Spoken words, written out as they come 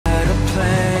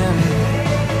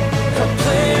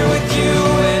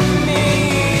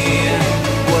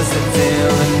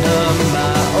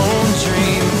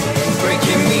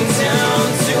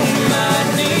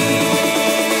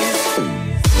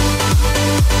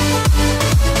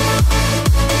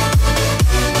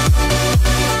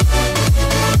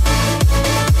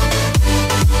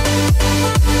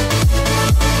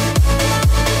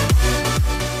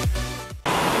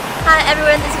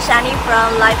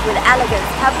from Life with Elegance,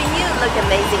 helping you look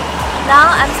amazing. Now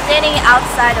I'm standing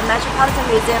outside the Metropolitan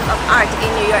Museum of Art in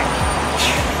New York.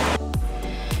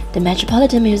 The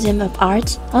Metropolitan Museum of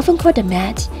Art, often called the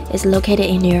Met, is located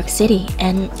in New York City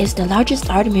and is the largest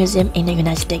art museum in the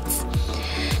United States.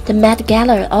 The Met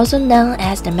Gala, also known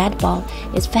as the Met Ball,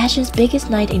 is fashion's biggest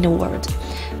night in the world.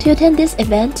 To attend this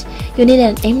event, you need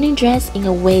an evening dress in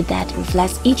a way that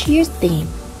reflects each year's theme.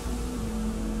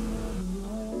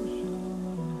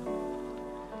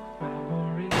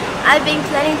 I've been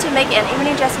planning to make an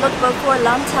evening dress lookbook for a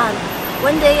long time.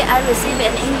 One day I received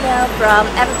an email from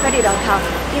evercredit.com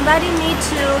inviting me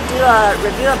to do a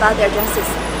review about their dresses.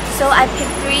 So I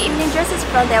picked 3 evening dresses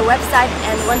from their website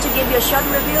and want to give you a short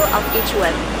review of each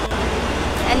one.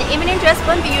 An evening dress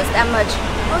won't be used that much.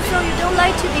 Also, you don't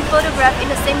like to be photographed in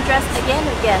the same dress again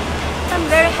and again. I'm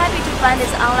very happy to find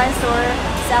this online store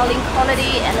selling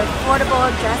quality and affordable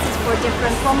dresses for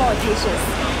different formal occasions.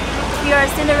 If you are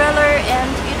a Cinderella and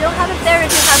you don't have a fairy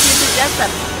to help you to dress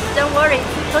up, don't worry,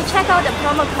 go check out the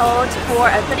promo code for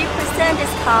a 30%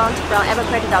 discount from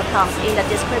evercredit.com in the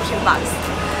description box.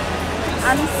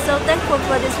 I'm so thankful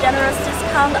for this generous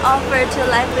discount offer to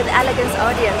Life with Elegance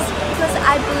audience because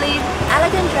I believe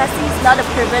elegant dressing is not a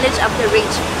privilege of the rich.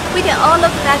 We can all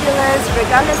look fabulous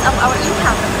regardless of our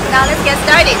income. Now let's get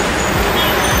started.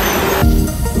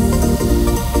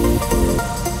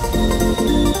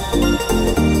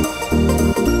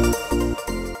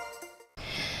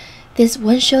 This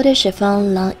one-shoulder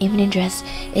chiffon long evening dress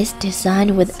is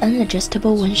designed with an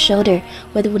adjustable one shoulder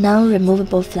with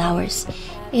non-removable flowers.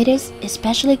 It is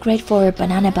especially great for a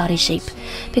banana body shape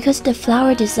because the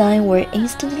flower design will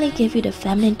instantly give you the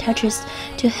feminine touches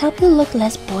to help you look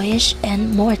less boyish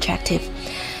and more attractive.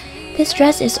 This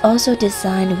dress is also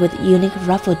designed with unique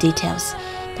ruffle details.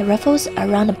 The ruffles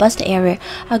around the bust area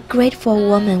are great for a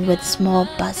woman with small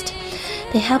bust.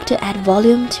 They help to add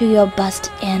volume to your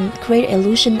bust and create an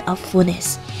illusion of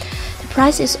fullness. The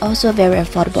price is also very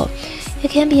affordable.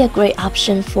 It can be a great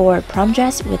option for a prom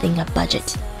dress within a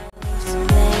budget.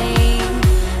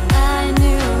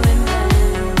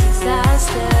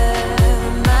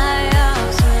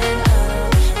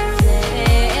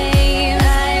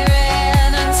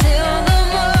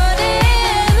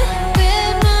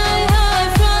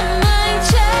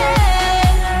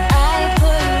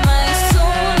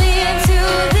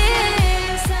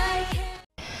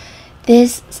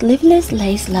 This sleeveless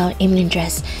lace long evening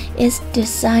dress is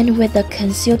designed with a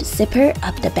concealed zipper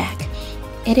up the back.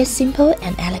 It is simple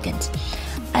and elegant.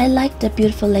 I like the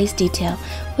beautiful lace detail,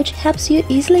 which helps you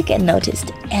easily get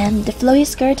noticed, and the flowy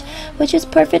skirt, which is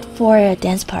perfect for a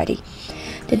dance party.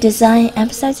 The design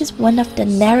emphasizes one of the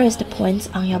narrowest points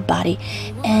on your body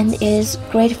and is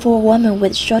great for a woman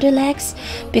with shorter legs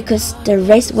because the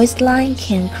raised waistline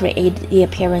can create the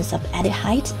appearance of added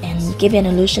height and give you an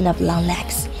illusion of long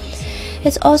legs.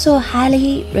 It's also a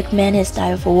highly recommended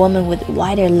style for women with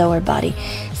wider lower body,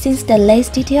 since the lace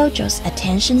detail draws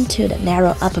attention to the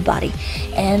narrow upper body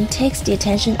and takes the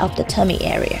attention of the tummy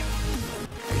area.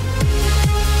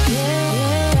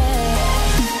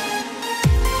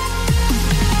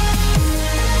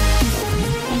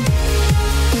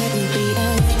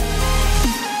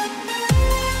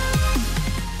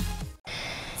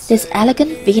 This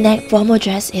elegant V-neck formal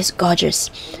dress is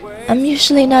gorgeous. I'm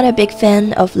usually not a big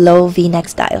fan of low V-neck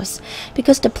styles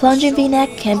because the plunging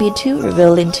V-neck can be too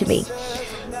revealing to me.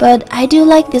 But I do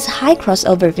like this high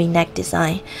crossover V-neck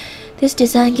design. This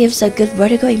design gives a good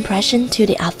vertical impression to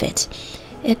the outfit.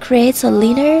 It creates a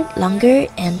leaner, longer,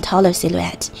 and taller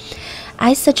silhouette.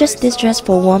 I suggest this dress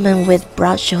for women with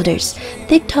broad shoulders,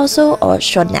 thick torso, or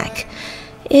short neck.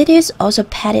 It is also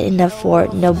padded enough for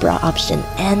no bra option,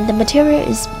 and the material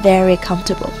is very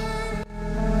comfortable.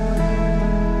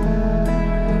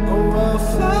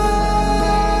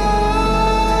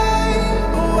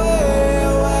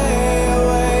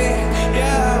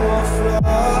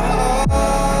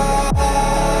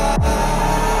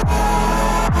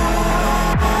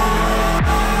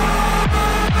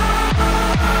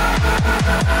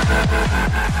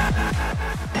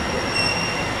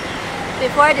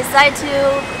 Before I decided to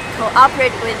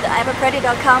cooperate with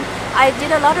evercredit.com, I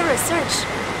did a lot of research.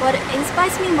 What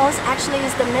inspires me most actually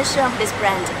is the mission of this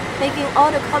brand, making all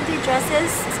the quality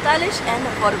dresses stylish and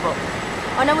affordable.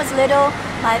 When I was little,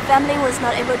 my family was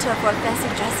not able to afford fancy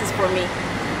dresses for me.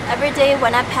 Every day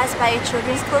when I passed by a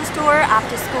children's clothes store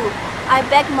after school, I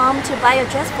begged mom to buy a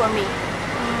dress for me.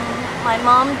 My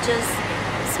mom just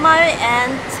smiled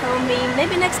and told me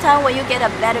maybe next time when you get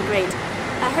a better grade.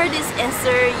 I heard this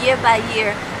answer year by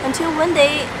year until one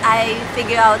day I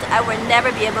figured out I would never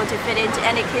be able to fit into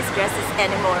any kids' dresses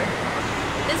anymore.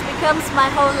 This becomes my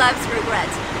whole life's regret.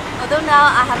 Although now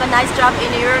I have a nice job in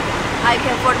New York, I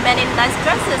can afford many nice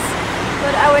dresses,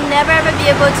 but I will never ever be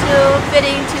able to fit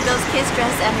into those kids'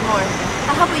 dresses anymore.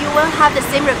 I hope you won't have the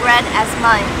same regret as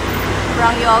mine.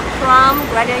 From your prom,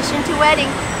 graduation to wedding,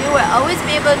 you will always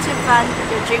be able to find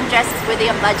your dream dresses within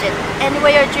your budget and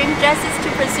wear your dream dresses to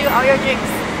pursue all your dreams.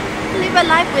 Live a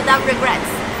life without regrets.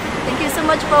 Thank you so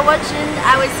much for watching.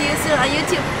 I will see you soon on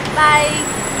YouTube.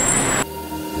 Bye!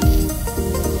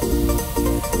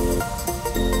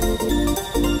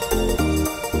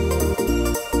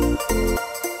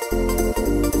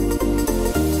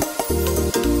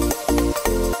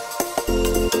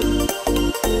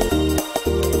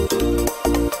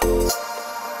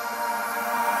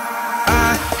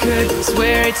 Could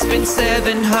swear it's been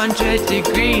 700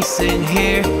 degrees in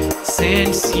here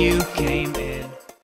since you came in.